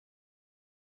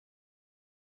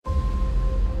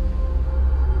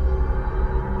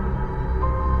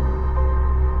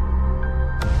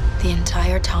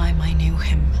time I knew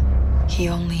him, he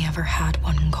only ever had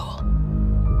one goal.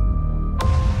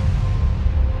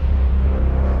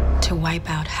 To wipe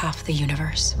out half the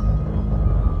universe.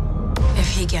 If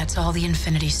he gets all the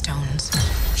Infinity Stones,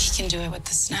 he can do it with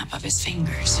the snap of his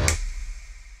fingers.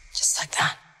 Just like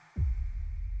that.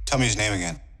 Tell me his name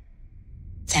again.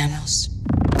 Thanos.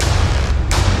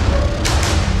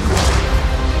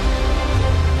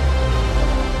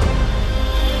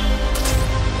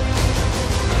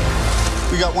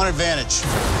 We got one advantage.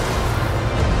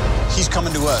 He's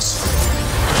coming to us.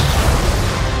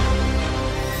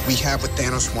 We have what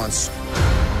Thanos wants.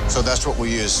 So that's what we'll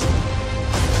use.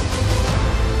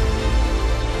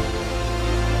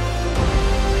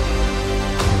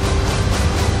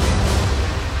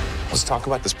 Let's talk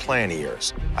about this plan of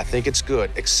yours. I think it's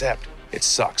good, except it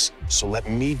sucks. So let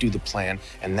me do the plan,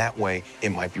 and that way it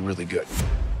might be really good.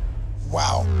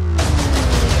 Wow.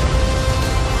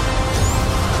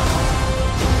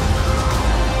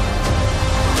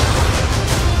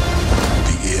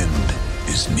 The end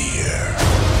is near.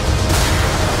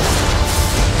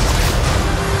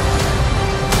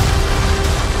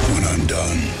 When I'm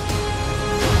done,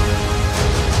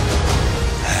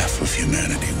 half of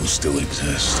humanity will still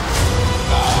exist.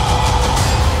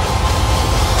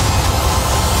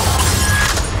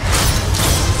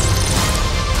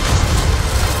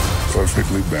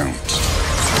 Perfectly balanced,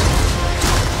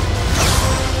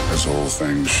 as all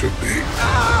things should be.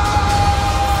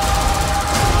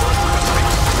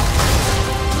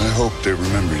 I hope they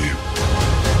remember you.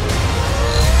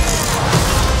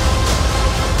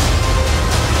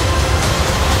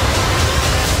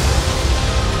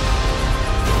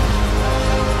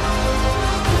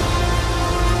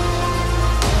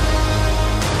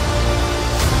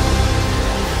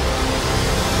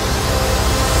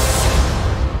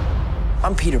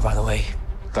 I'm Peter, by the way.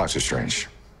 Doctor Strange.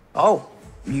 Oh,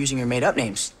 you're using your made-up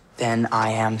names. Then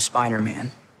I am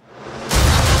Spider-Man.